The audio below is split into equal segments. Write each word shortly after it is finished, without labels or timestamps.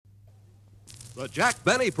The Jack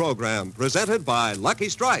Benny Program, presented by Lucky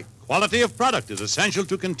Strike. Quality of product is essential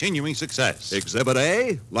to continuing success. Exhibit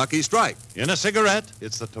A, Lucky Strike. In a cigarette,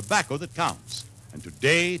 it's the tobacco that counts. And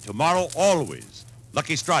today, tomorrow, always,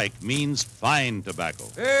 Lucky Strike means fine tobacco.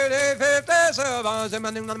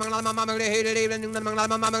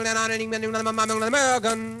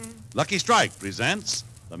 Lucky Strike presents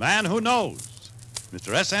The Man Who Knows.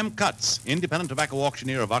 Mr. S.M. Cutts, independent tobacco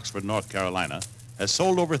auctioneer of Oxford, North Carolina, has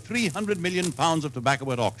sold over 300 million pounds of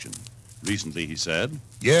tobacco at auction. Recently, he said,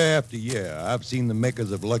 Year after year, I've seen the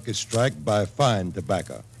makers of Lucky Strike buy fine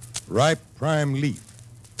tobacco. Ripe, prime leaf.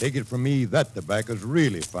 Take it from me, that tobacco's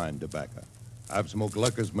really fine tobacco. I've smoked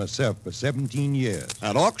Lucky's myself for 17 years.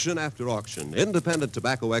 At auction after auction, independent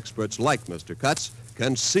tobacco experts like Mr. Cutts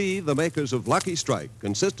can see the makers of Lucky Strike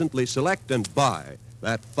consistently select and buy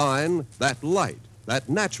that fine, that light, that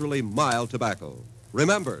naturally mild tobacco.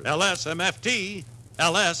 Remember, LSMFT,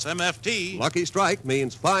 LSMFT. Lucky Strike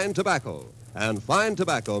means fine tobacco, and fine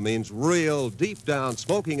tobacco means real, deep-down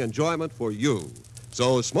smoking enjoyment for you.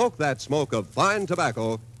 So smoke that smoke of fine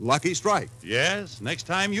tobacco, Lucky Strike. Yes, next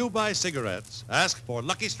time you buy cigarettes, ask for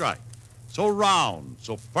Lucky Strike. So round,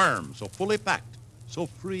 so firm, so fully packed, so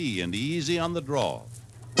free and easy on the draw.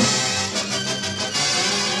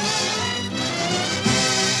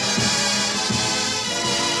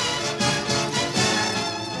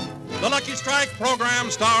 The Lucky Strike program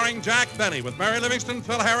starring Jack Benny with Mary Livingston,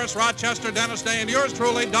 Phil Harris, Rochester, Dennis Day, and yours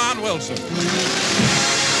truly, Don Wilson.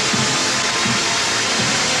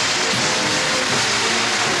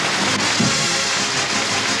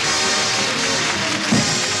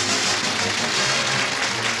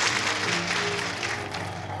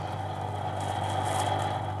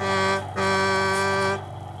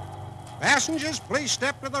 Passengers, please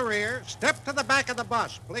step to the rear. Step to the back of the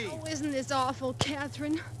bus, please. Oh, isn't this awful,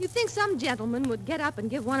 Catherine? You'd think some gentleman would get up and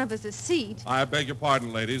give one of us a seat. I beg your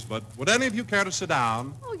pardon, ladies, but would any of you care to sit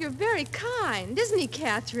down? Oh, you're very kind, isn't he,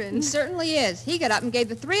 Catherine? He certainly is. He got up and gave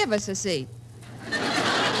the three of us a seat.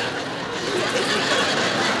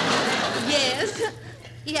 Yes.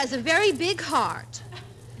 He has a very big heart.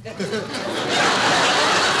 Say,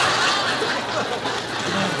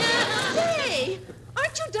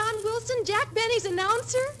 aren't you Don Wilson, Jack Benny's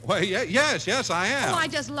announcer? Well, yes, I am. Oh, I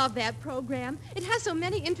just love that program. It has so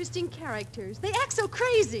many interesting characters. They act so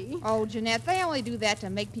crazy. Oh, Jeanette, they only do that to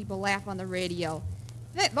make people laugh on the radio.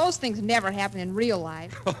 Those things never happen in real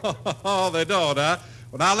life. Oh, they don't, huh?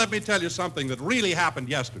 Well, now let me tell you something that really happened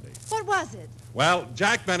yesterday. What was it? Well,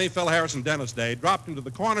 Jack Benny, Phil Harris, and Dennis Day dropped into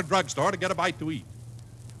the corner drugstore to get a bite to eat.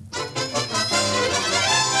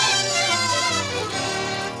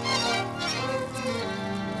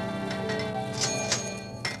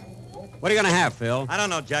 What are you going to have, Phil? I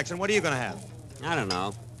don't know, Jackson. What are you going to have? I don't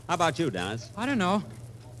know. How about you, Dennis? I don't know.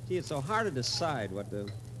 Gee, it's so hard to decide what to...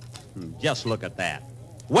 Just look at that.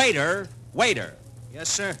 Waiter! Waiter! Yes,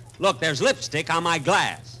 sir. Look, there's lipstick on my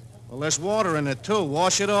glass. Well, there's water in it, too.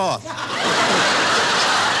 Wash it off.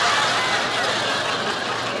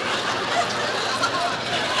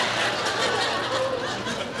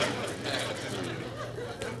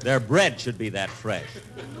 Their bread should be that fresh.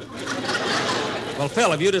 Well,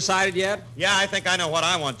 Phil, have you decided yet? Yeah, I think I know what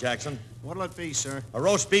I want, Jackson. What'll it be, sir? A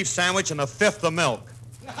roast beef sandwich and a fifth of milk.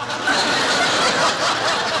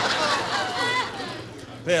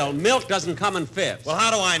 Phil, milk doesn't come in fifths. Well,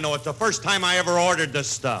 how do I know? It's the first time I ever ordered this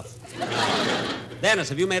stuff. Dennis,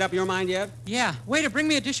 have you made up your mind yet? Yeah. Waiter, bring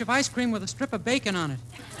me a dish of ice cream with a strip of bacon on it.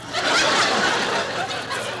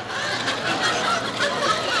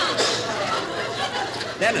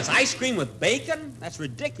 Dennis, ice cream with bacon? That's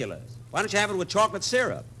ridiculous. Why don't you have it with chocolate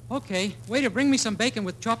syrup? Okay. Waiter, bring me some bacon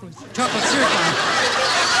with chocolate syrup on it.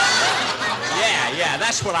 Yeah,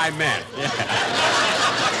 that's what I meant. Yeah.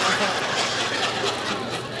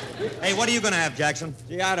 Hey, what are you going to have, Jackson?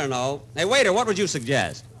 Gee, I don't know. Hey, waiter, what would you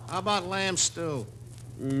suggest? How about lamb stew?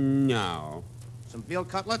 No. Some veal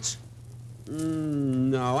cutlets?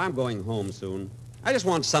 No, I'm going home soon. I just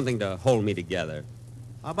want something to hold me together.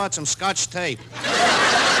 How about some Scotch tape?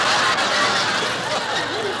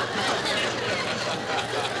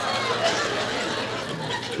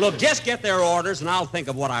 Look, just get their orders, and I'll think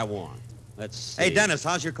of what I want. Let's see. Hey, Dennis,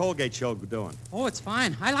 how's your Colgate show doing? Oh, it's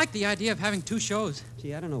fine. I like the idea of having two shows.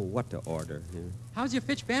 Gee, I don't know what to order. Yeah. How's your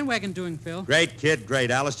Fitch bandwagon doing, Phil? Great, kid, great.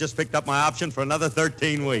 Alice just picked up my option for another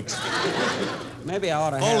 13 weeks. Maybe I ought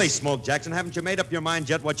to have... Holy smoke, Jackson. Haven't you made up your mind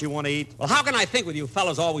yet what you want to eat? Well, how can I think with you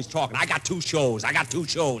fellas always talking? I got two shows.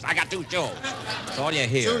 That's all you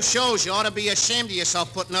hear. 2 shows. You ought to be ashamed of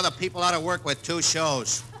yourself putting other people out of work with 2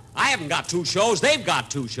 shows. I haven't got 2 shows. They've got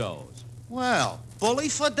 2 shows. Well, bully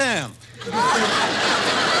for them.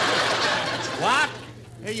 What?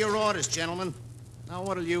 your orders, gentlemen. Now,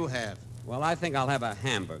 what'll you have? Well, I think I'll have a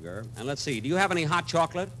hamburger. And let's see, do you have any hot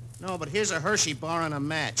chocolate? No, but here's a Hershey bar and a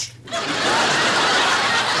match.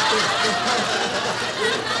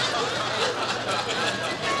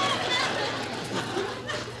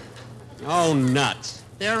 Oh, nuts.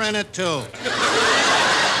 They're in it, too.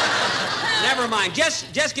 Never mind.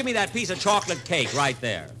 Just give me that piece of chocolate cake right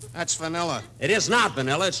there. That's vanilla. It is not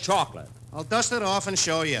vanilla, it's chocolate. I'll dust it off and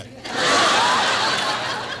show you.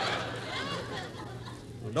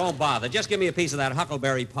 Well, don't bother. Just give me a piece of that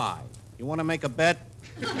huckleberry pie. You want to make a bet?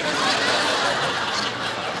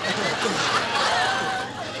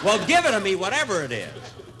 Well, give it to me, whatever it is.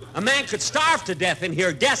 A man could starve to death in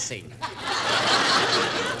here guessing.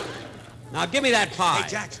 Now, give me that pie. Hey,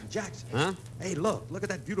 Jackson. Huh? Hey, look at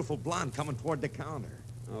that beautiful blonde coming toward the counter.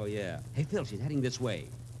 Oh, yeah. Hey, Phil, she's heading this way.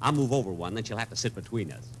 I'll move over one, then she'll have to sit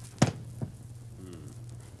between us.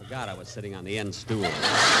 Forgot I was sitting on the end stool.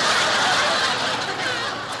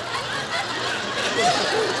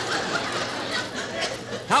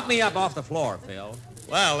 Help me up off the floor, Phil.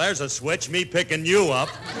 Well, there's a switch, me picking you up.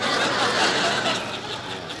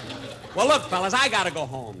 Well, look, fellas, I gotta go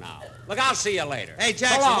home now. Look, I'll see you later. Hey, So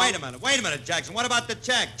Jackson, long. wait a minute, Jackson. What about the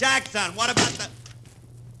check? Jackson, what about the...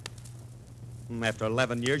 After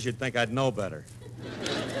 11 years, you'd think I'd know better.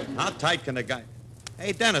 How tight can a guy...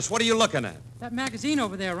 Hey, Dennis, what are you looking at? That magazine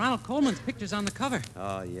over there, Ronald Colman's picture's on the cover.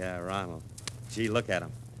 Oh, yeah, Ronald. Gee, look at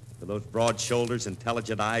him. With those broad shoulders,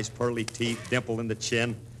 intelligent eyes, pearly teeth, dimple in the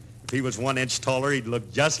chin. If he was 1 inch taller, he'd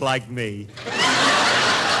look just like me.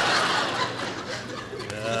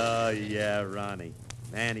 Oh, yeah, Ronnie.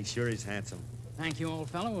 Man, he sure is handsome. Thank you, old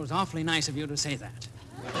fellow. It was awfully nice of you to say that.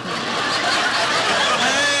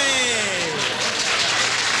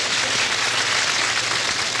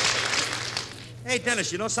 Hey,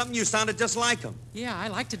 Dennis, you know something? You sounded just like him. Yeah, I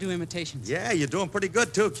like to do imitations. Yeah, you're doing pretty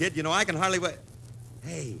good, too, kid. You know, I can hardly wait.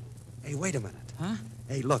 Hey, wait a minute. Huh?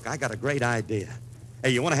 Hey, look, I got a great idea. Hey,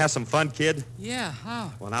 you want to have some fun, kid? Yeah,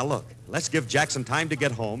 how? Well, now, look. Let's give Jackson time to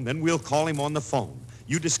get home, then we'll call him on the phone.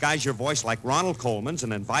 You disguise your voice like Ronald Colman's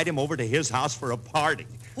and invite him over to his house for a party.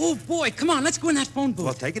 Oh, boy, come on, let's go in that phone booth.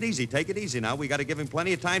 Well, take it easy now. We got to give him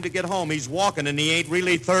plenty of time to get home. He's walking and he ain't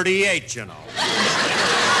really 38, you know.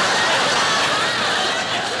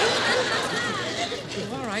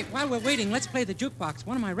 All right, while we're waiting, let's play the jukebox.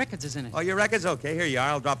 One of my records is in it. Oh, your record's okay. Here you are.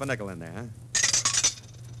 I'll drop a nickel in there, huh?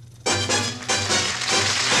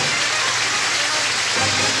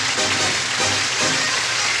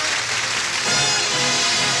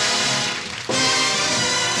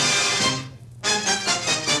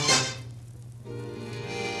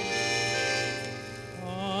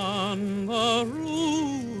 On the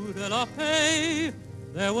Rue de la Paix,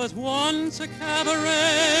 there was once a cabaret,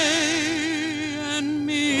 and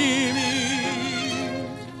Mimi.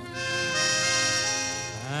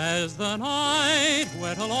 As the night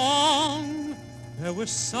went along, there was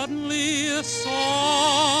suddenly a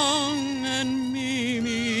song, and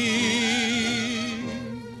Mimi.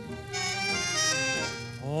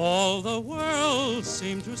 All the world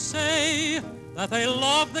seemed to say that they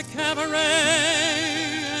loved the cabaret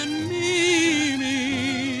and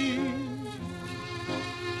Mimi.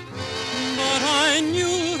 But I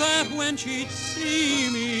knew that when she'd see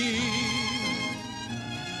me,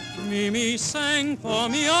 Mimi sang for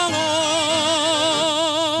me alone.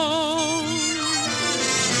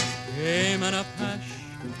 Came in a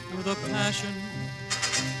passion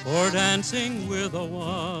for dancing with the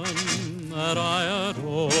one that I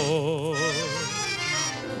adore.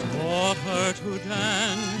 Taught her to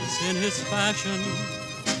dance in his fashion,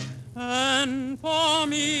 and for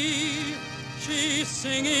me she's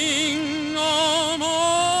singing no more.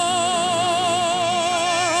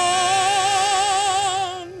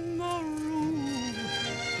 On the Rue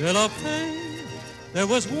de la Paix, there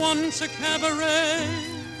was once a cabaret,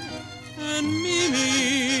 and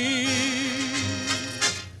Mimi.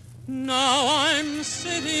 Now I'm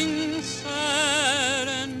sitting sad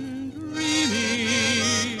and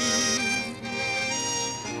dreamy,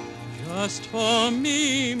 just for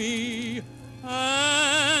Mimi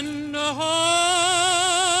and her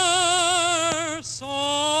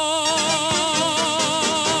song.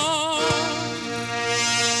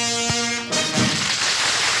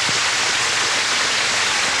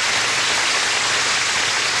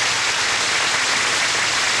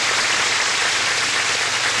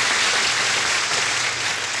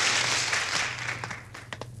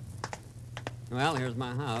 Well, here's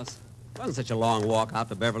my house. Wasn't such a long walk out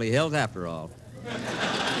to Beverly Hills after all.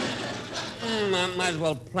 I might as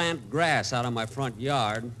well plant grass out on my front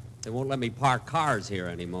yard. They won't let me park cars here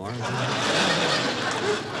anymore.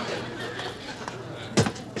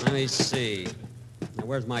 Let me see. Now,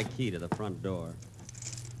 where's my key to the front door?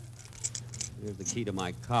 Here's the key to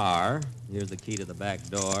my car. Here's the key to the back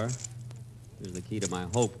door. Here's the key to my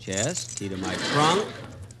hope chest. Key to my trunk.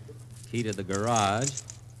 Key to the garage.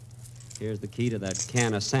 Here's the key to that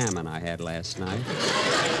can of salmon I had last night.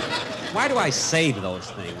 Why do I save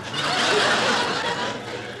those things?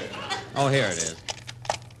 Oh, here it is.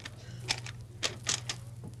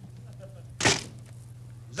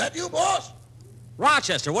 Is that you, boss?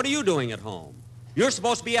 Rochester, what are you doing at home? You're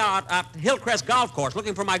supposed to be out at Hillcrest Golf Course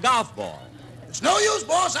looking for my golf ball. It's no use,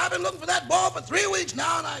 boss. I've been looking for that ball for 3 weeks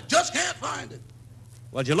now, and I just can't find it.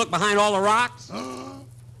 Well, did you look behind all the rocks?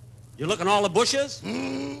 You look in all the bushes?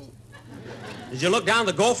 Did you look down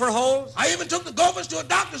the gopher holes? I even took the gophers to a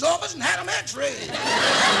doctor's office and had them x-rayed.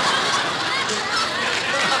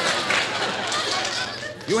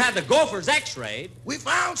 You had the gophers x-rayed? We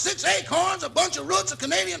found 6 acorns, a bunch of roots, a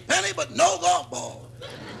Canadian penny, but no golf ball.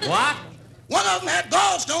 What? One of them had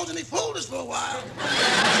gallstones, and he fooled us for a while.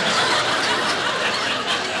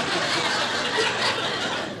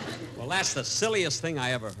 Well, that's the silliest thing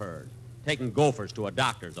I ever heard, taking gophers to a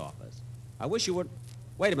doctor's office. I wish you would...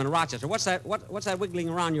 Wait a minute, Rochester, what's that wiggling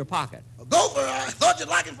around your pocket? A gopher, I thought you'd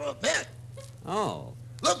like him for a pet. Oh.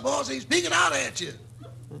 Look, boss, he's peeking out at you.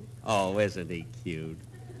 Oh, isn't he cute?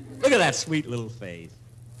 Look at that sweet little face.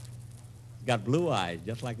 He's got blue eyes,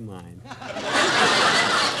 just like mine.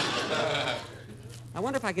 I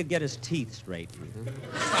wonder if I could get his teeth straightened.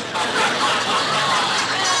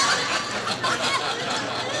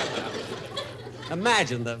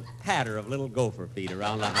 Imagine the patter of little gopher feet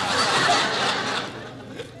around the house.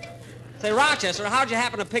 Say, Rochester, how'd you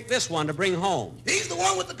happen to pick this one to bring home? He's the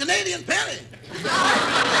one with the Canadian penny.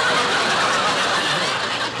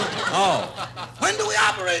 Oh. When do we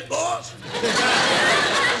operate, boss?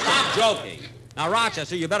 Stop joking. Now,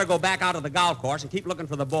 Rochester, you better go back out to the golf course and keep looking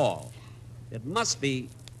for the ball. It must be...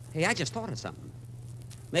 Hey, I just thought of something.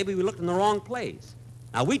 Maybe we looked in the wrong place.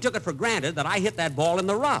 Now, we took it for granted that I hit that ball in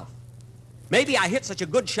the rough. Maybe I hit such a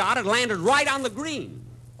good shot it landed right on the green.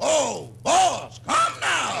 Oh, boss, come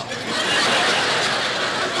now.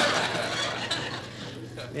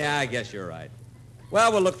 Yeah, I guess you're right.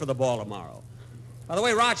 Well, we'll look for the ball tomorrow. By the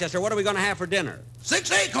way, Rochester, what are we going to have for dinner?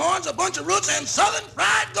 6 acorns, a bunch of roots, and southern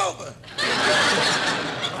fried gopher.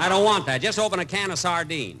 I don't want that. Just open a can of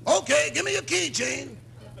sardines. Okay, give me your keychain.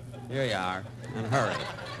 Here you are. And hurry.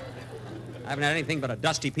 I haven't had anything but a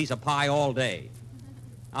dusty piece of pie all day.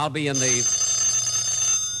 I'll be in the...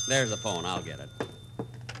 There's the phone. I'll get it.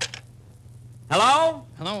 Hello?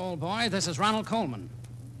 Hello, old boy. This is Ronald Colman.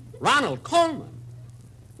 Ronald Colman?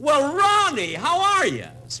 Well, Ronnie, how are you?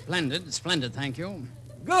 Splendid, splendid, thank you.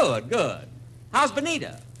 Good, good. How's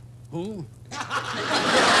Benita? Who?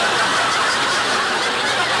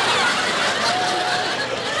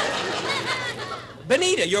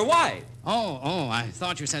 Benita, your wife. Oh, I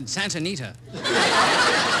thought you said Santanita.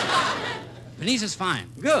 Benita's fine.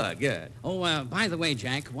 Good, good. Oh, by the way,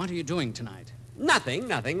 Jack, what are you doing tonight? Nothing.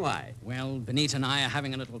 Why? Well, Benita and I are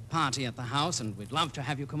having a little party at the house, and we'd love to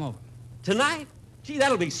have you come over. Tonight? Gee,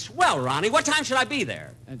 that'll be swell, Ronnie. What time should I be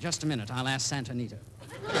there? Just a minute. I'll ask Santanita.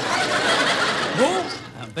 Who?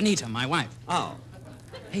 Benita, my wife. Oh.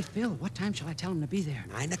 Hey, Phil, what time shall I tell him to be there?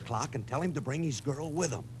 9 o'clock, and tell him to bring his girl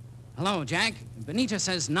with him. Hello, Jack. Benita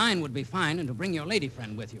says 9 would be fine, and to bring your lady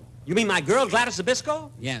friend with you. You mean my girl, Gladys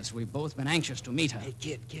Zabisco? Yes, we've both been anxious to meet her. Hey,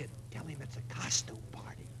 kid, tell him it's a costume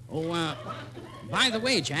party. Oh, by the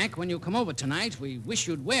way, Jack, when you come over tonight, we wish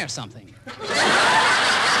you'd wear something.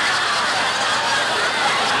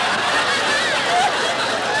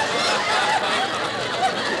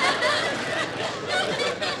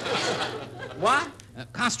 What? A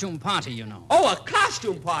costume party, you know. Oh, a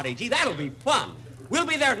costume party. Gee, that'll be fun. We'll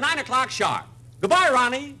be there at 9 o'clock sharp. Goodbye,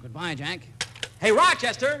 Ronnie. Goodbye, Jack. Hey,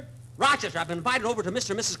 Rochester. Rochester, I've been invited over to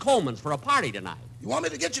Mr. and Mrs. Coleman's for a party tonight. You want me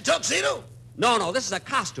to get your tuxedo? No, this is a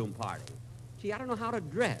costume party. Gee, I don't know how to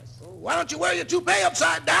dress. Well, why don't you wear your toupee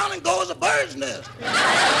upside down and go as a bird's nest?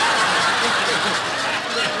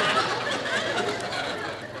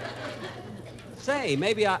 Say,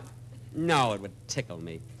 maybe I... No, it would tickle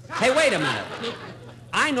me. Hey, wait a minute.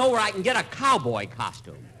 I know where I can get a cowboy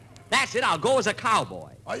costume. That's it. I'll go as a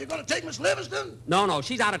cowboy. Are you going to take Miss Livingston? No,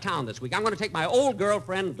 she's out of town this week. I'm going to take my old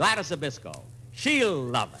girlfriend, Gladys Zabisco. She'll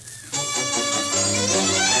love it.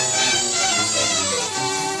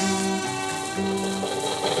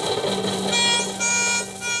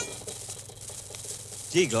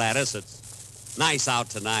 Gee, Gladys, it's nice out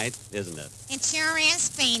tonight, isn't it? It sure is,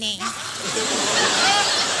 Speedy.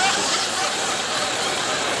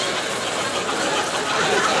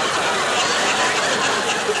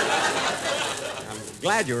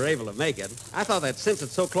 glad you were able to make it. I thought that since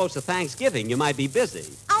it's so close to Thanksgiving, you might be busy.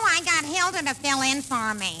 Oh, I got Hilda to fill in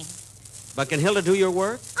for me. But can Hilda do your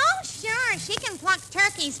work? Oh, sure. She can pluck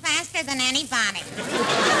turkeys faster than anybody.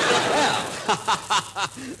 Well,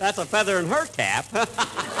 that's a feather in her cap.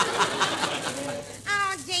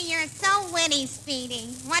 Oh, gee, you're so witty,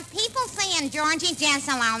 Speedy. What people say in Georgie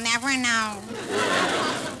Jessel, I'll never know.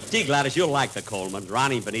 Gee, Gladys, you'll like the Colmans.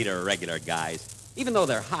 Ronnie and Benita are regular guys, even though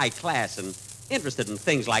they're high class and interested in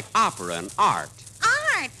things like opera and art.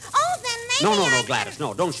 Art? Oh, then maybe No, Gladys,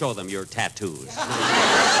 no. Don't show them your tattoos.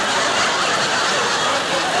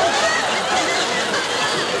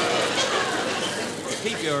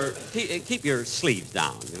 Keep your sleeves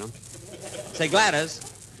down, you know. Say, Gladys,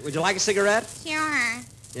 would you like a cigarette? Sure.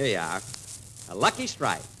 Here you are. A Lucky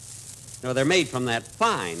Strike. No, they're made from that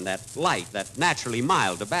fine, that light, that naturally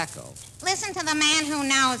mild tobacco. Listen to the man who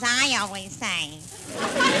knows, I always say.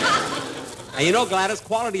 And you know, Gladys,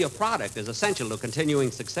 quality of product is essential to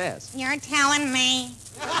continuing success. You're telling me.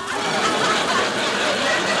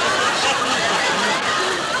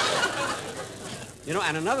 You know,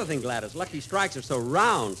 and another thing, Gladys, Lucky Strikes are so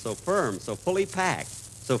round, so firm, so fully packed,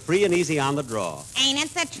 so free and easy on the draw. Ain't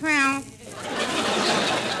it the truth?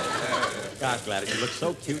 Gosh, Gladys, you look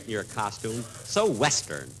so cute in your costume, so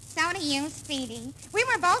Western. So do you, Speedy. We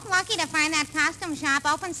were both lucky to find that costume shop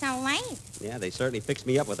open so late. Yeah, they certainly fixed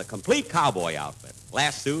me up with a complete cowboy outfit.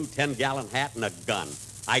 Lasso, 10-gallon hat, and a gun.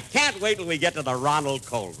 I can't wait till we get to the Ronald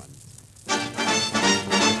Colman.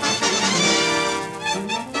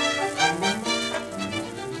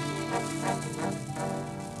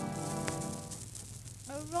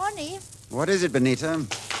 Oh, Ronnie. What is it, Benita?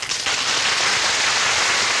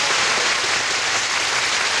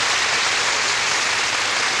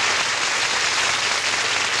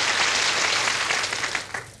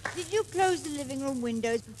 Did you close the living room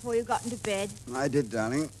windows before you got into bed? I did,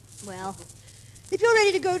 darling. Well, if you're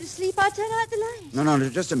ready to go to sleep, I'll turn out the light. No,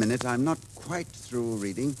 just a minute. I'm not quite through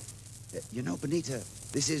reading. You know, Benita,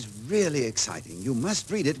 this is really exciting. You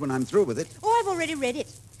must read it when I'm through with it. Oh, I've already read it.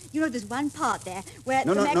 You know, there's one part there where...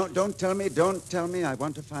 No, don't tell me. I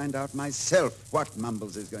want to find out myself what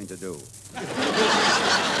Mumbles is going to do.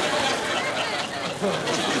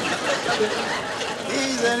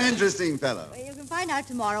 He's an interesting fellow. Well, you can find out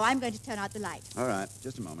tomorrow. I'm going to turn out the light. All right,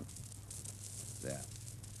 just a moment. There.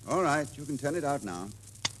 All right, you can turn it out now.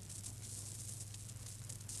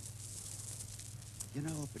 You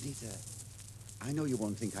know, Benita, I know you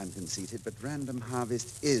won't think I'm conceited, but Random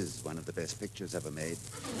Harvest is one of the best pictures ever made.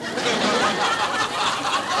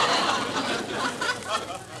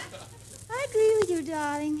 I agree with you,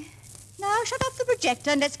 darling. Now, shut off the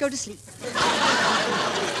projector and let's go to sleep.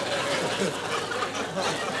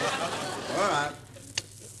 All right.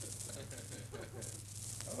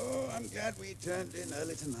 Oh, I'm glad we turned in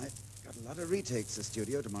early tonight. Got a lot of retakes to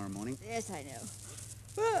studio tomorrow morning. Yes, I know.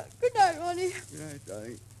 Well, good night, Ronnie. Good night,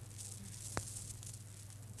 darling.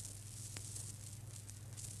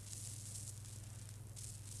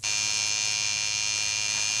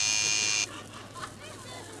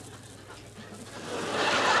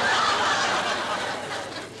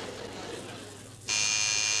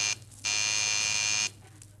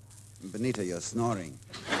 Benita, you're snoring.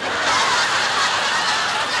 I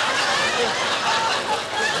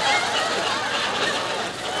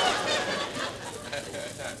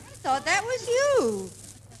thought that was you.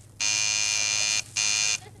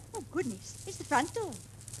 Oh, goodness. It's the front door.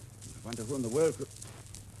 I wonder who in the world could...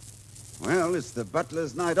 Well, it's the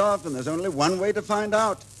butler's night off, and there's only one way to find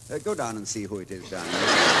out. Go down and see who it is down there.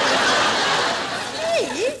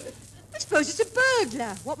 Hey, I suppose it's a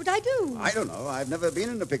burglar. What would I do? I don't know. I've never been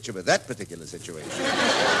in a picture with that particular situation.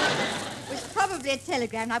 It's probably a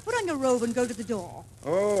telegram. Now put on your robe and go to the door.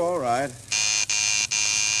 Oh, all right.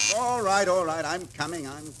 All right. I'm coming.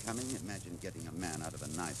 Imagine getting a man out of a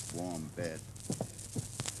nice, warm bed.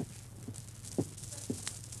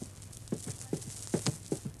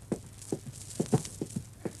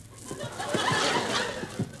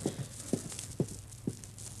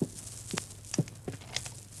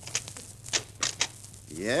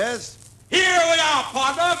 Yes? Here we are,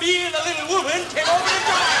 partner. Me and the little woman came over to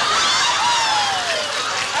drive.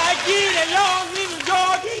 Get along, little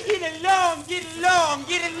dog. Get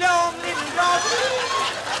along, little dog.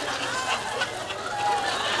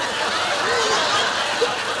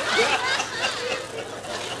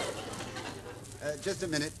 Just a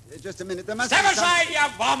minute. There must Step be some... aside, you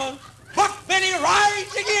bomber. Buck Benny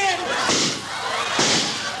rides again.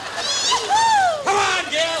 Come on,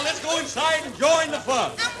 Gail. Let's go inside and join the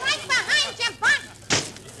fun. I'm right behind you, Buck.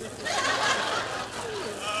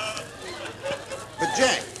 But,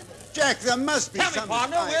 Jack, Jack, there must be Tell me, some...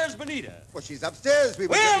 partner, where's Benita? Well, she's upstairs. We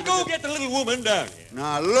were Well, getting go get the little woman down here.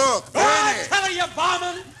 Now, look, Oh, I'm Benny. telling you,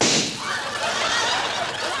 Barman.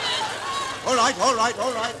 All right, all right,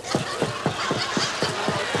 all right.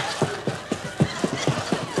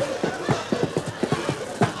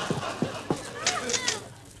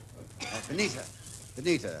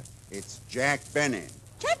 Benita, it's Jack Benny.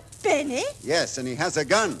 Jack Benny? Yes, and he has a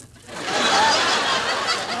gun.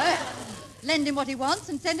 Well, lend him what he wants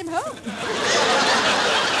and send him home.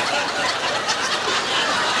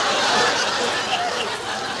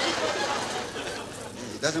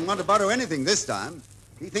 He doesn't want to borrow anything this time.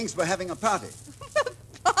 He thinks we're having a party.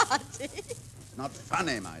 Party? It's not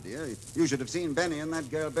funny, my dear. You should have seen Benny and that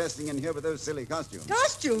girl bursting in here with those silly costumes.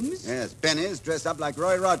 Costumes? Yes, Benny's dressed up like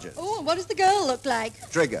Roy Rogers. Oh, and what does the girl look like?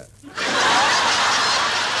 Trigger.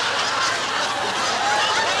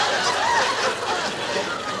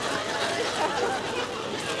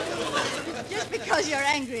 Just because you're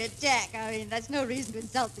angry at Jack, I mean, that's no reason to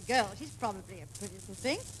insult the girl. She's probably a pretty little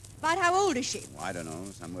thing. About how old is she? Oh, I don't know,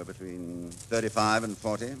 somewhere between 35 and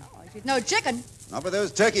 40. Oh, she's no chicken. Not with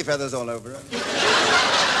those turkey feathers all over her.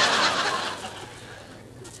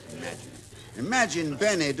 Imagine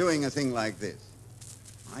Benny doing a thing like this.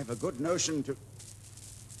 I've a good notion to...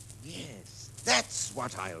 Yes, that's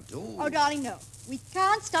what I'll do. Oh, darling, no. We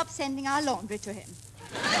can't stop sending our laundry to him.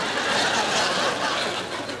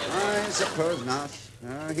 I suppose not.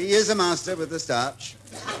 He is a master with the starch.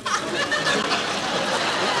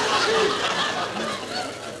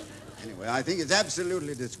 Anyway, I think it's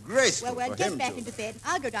absolutely disgraceful Well, for get him back to... into bed.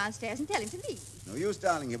 I'll go downstairs and tell him to leave. No use,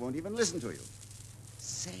 darling. He won't even listen to you.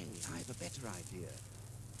 Say, I've a better idea.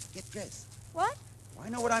 Get dressed. What? I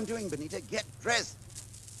know what I'm doing, Benita. Get dressed.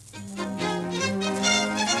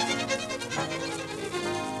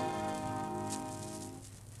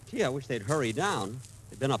 Gee, I wish they'd hurry down.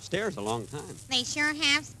 They've been upstairs a long time. They sure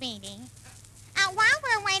have, Speedy. While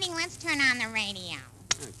we're waiting, let's turn on the radio.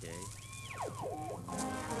 Okay.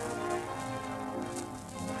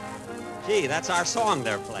 Gee, that's our song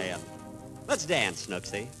they're playing. Let's dance,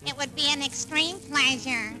 Snooksy. It would be an extreme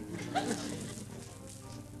pleasure.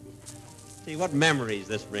 See what memories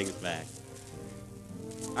this brings back.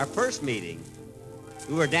 Our first meeting,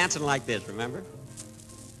 we were dancing like this, remember?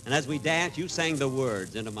 And as we danced, you sang the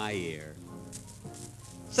words into my ear.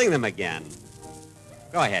 Sing them again.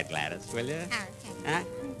 Go ahead, Gladys, will you? Okay. Huh?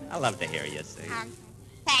 I love to hear you sing.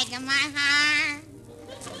 Peg of my heart,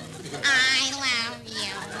 I love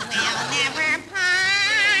you. We'll never part.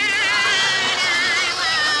 I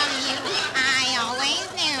love you. I always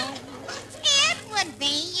knew it would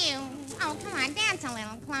be you. Oh, come on, dance a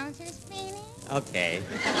little closer, Speedy. Okay.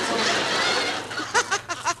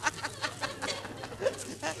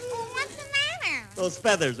 What's the matter? Those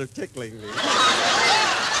feathers are tickling me.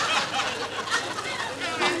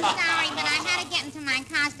 I'm sorry, but I had to get into my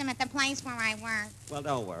costume at the place where I work. Well,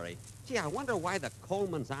 don't worry. Gee, I wonder why the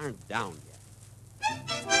Colmans aren't down yet.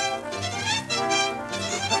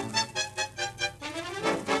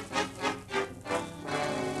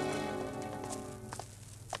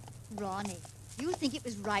 Ronnie, you think it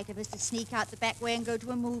was right of us to sneak out the back way and go to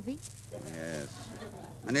a movie? Yes.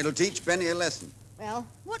 And it'll teach Benny a lesson. Well,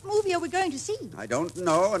 what movie are we going to see? I don't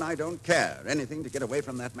know, and I don't care. Anything to get away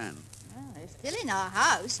from that man. Oh, they're still in our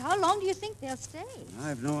house. How long do you think they'll stay?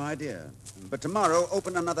 I've no idea. But tomorrow,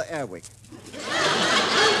 open another airwick.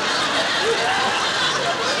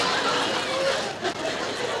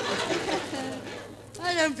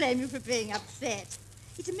 I don't blame you for being upset.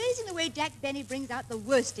 It's amazing the way Jack Benny brings out the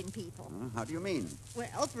worst in people. How do you mean?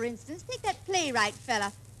 Well, for instance, take that playwright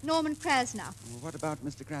fella, Norman Krasner. Well, what about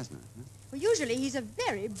Mr. Krasner? Huh? Well, usually he's a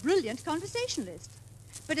very brilliant conversationalist.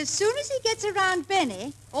 But as soon as he gets around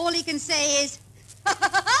Benny, all he can say is...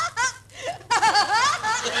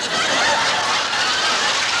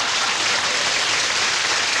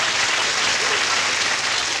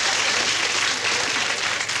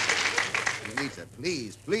 Lisa,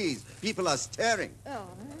 please, please. People are staring. Oh,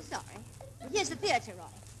 sorry. Here's the theater,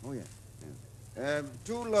 Ronnie. Oh, yeah.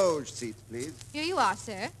 2 loge seats, please. Here you are,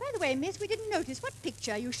 sir. By the way, miss, we didn't notice. What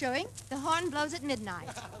picture are you showing? The Horn Blows at Midnight.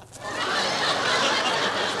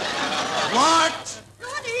 What?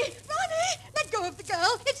 Ronnie! Ronnie! Let go of the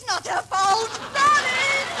girl. It's not her fault.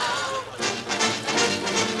 Ronnie!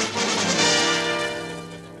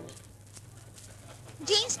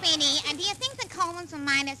 Gee, Speedy, do you think the Colmans will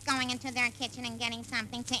mind us going into their kitchen and getting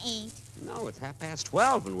something to eat? No, it's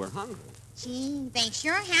 12:30 and we're hungry. Gee, they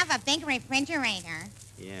sure have a big refrigerator.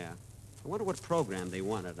 Yeah. I wonder what program they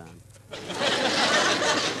want it on.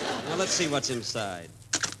 Now, let's see what's inside.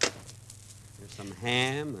 There's some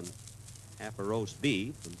ham and half a roast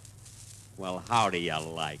beef and Well, how do you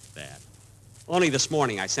like that? Only this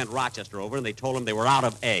morning I sent Rochester over and they told him they were out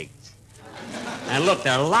of eggs. And look,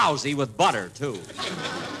 they're lousy with butter, too.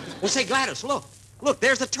 Well, say, Gladys, look. Look,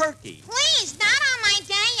 there's the turkey. Please, not on my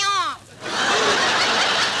day off.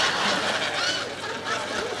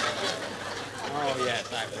 Oh,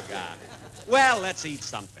 yes, I forgot. Well, let's eat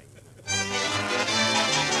something.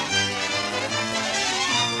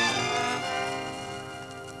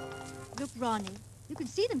 Look, Ronnie, you can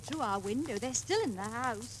see them through our window. They're still in the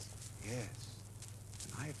house. Yes.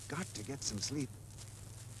 And I've got to get some sleep.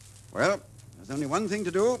 Well, there's only one thing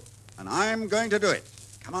to do, and I'm going to do it.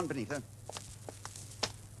 Come on, Benita.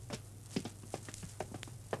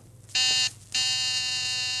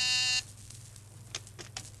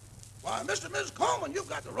 Why, Mr. and Mrs. Colman, you've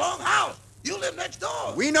got the wrong house. You live next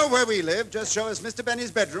door. We know where we live. Just show us Mr.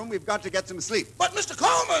 Benny's bedroom. We've got to get some sleep. But, Mr.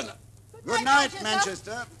 Colman. Good night,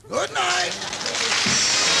 Manchester. Good night.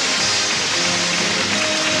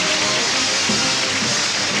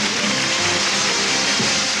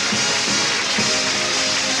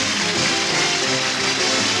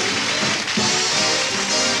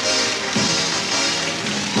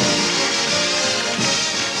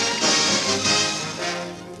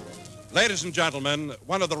 Ladies and gentlemen,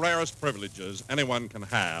 one of the rarest privileges anyone can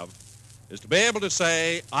have is to be able to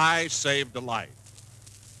say, I saved a life.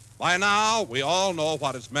 By now, we all know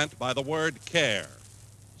what is meant by the word care.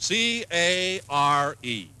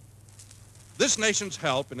 C-A-R-E. This nation's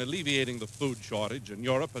help in alleviating the food shortage in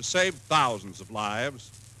Europe has saved thousands of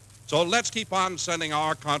lives. So let's keep on sending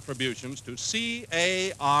our contributions to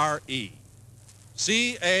C-A-R-E.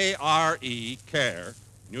 C-A-R-E, CARE,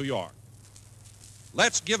 New York.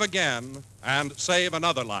 Let's give again and save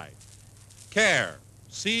another life. CARE,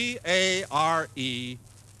 C-A-R-E,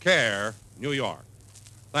 CARE, New York.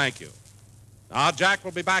 Thank you. Now, Jack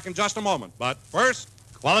will be back in just a moment, but first...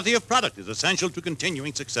 Quality of product is essential to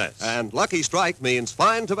continuing success. And Lucky Strike means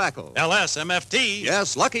fine tobacco. LSMFT.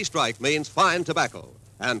 Yes, Lucky Strike means fine tobacco.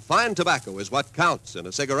 And fine tobacco is what counts in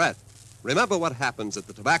a cigarette. Remember what happens at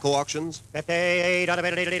the tobacco auctions? 58 out of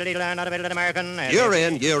it, American. Year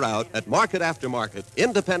in, year out, at market after market,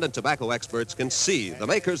 independent tobacco experts can see the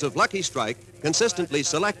makers of Lucky Strike consistently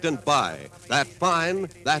select and buy that fine,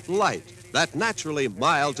 that light, that naturally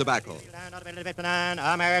mild tobacco.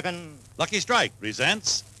 American. Lucky Strike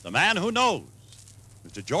presents The Man Who Knows.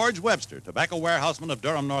 Mr. George Webster, tobacco warehouseman of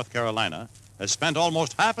Durham, North Carolina, has spent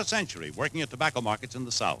almost half a century working at tobacco markets in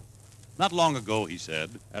the South. Not long ago, he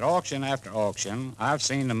said, At auction after auction, I've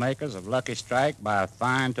seen the makers of Lucky Strike buy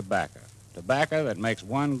fine tobacco. Tobacco that makes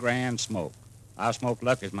 1 grand smoke. I've smoked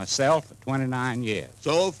Lucky's myself for 29 years.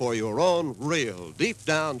 So for your own real,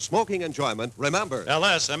 deep-down smoking enjoyment, remember...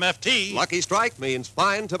 LSMFT. Lucky Strike means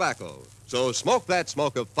fine tobacco. So smoke that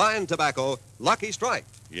smoke of fine tobacco, Lucky Strike.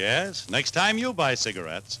 Yes, next time you buy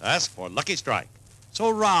cigarettes, ask for Lucky Strike. So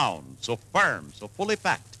round, so firm, so fully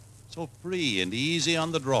packed, so free and easy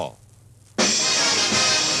on the draw.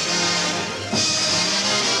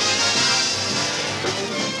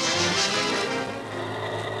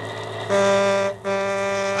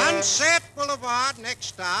 Sunset Boulevard, next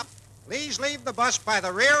stop. Please leave the bus by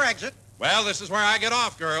the rear exit. Well, this is where I get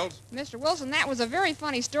off, girls. Mr. Wilson, that was a very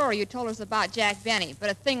funny story you told us about Jack Benny,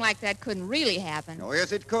 but a thing like that couldn't really happen. Oh,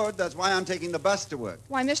 yes, it could. That's why I'm taking the bus to work.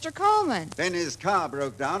 Why, Mr. Colman. Benny's car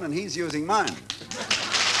broke down, and he's using mine.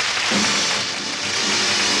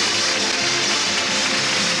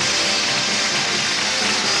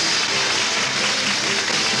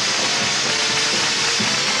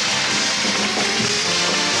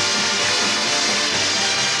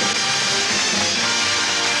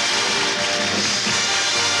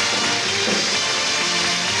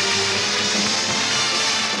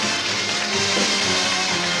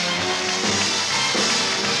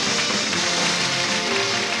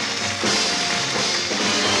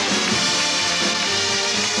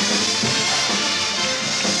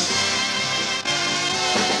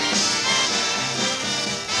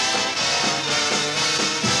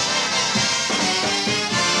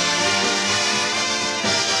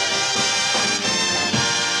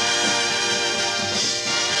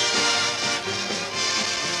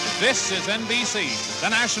 This is NBC, the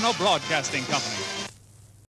national broadcasting company.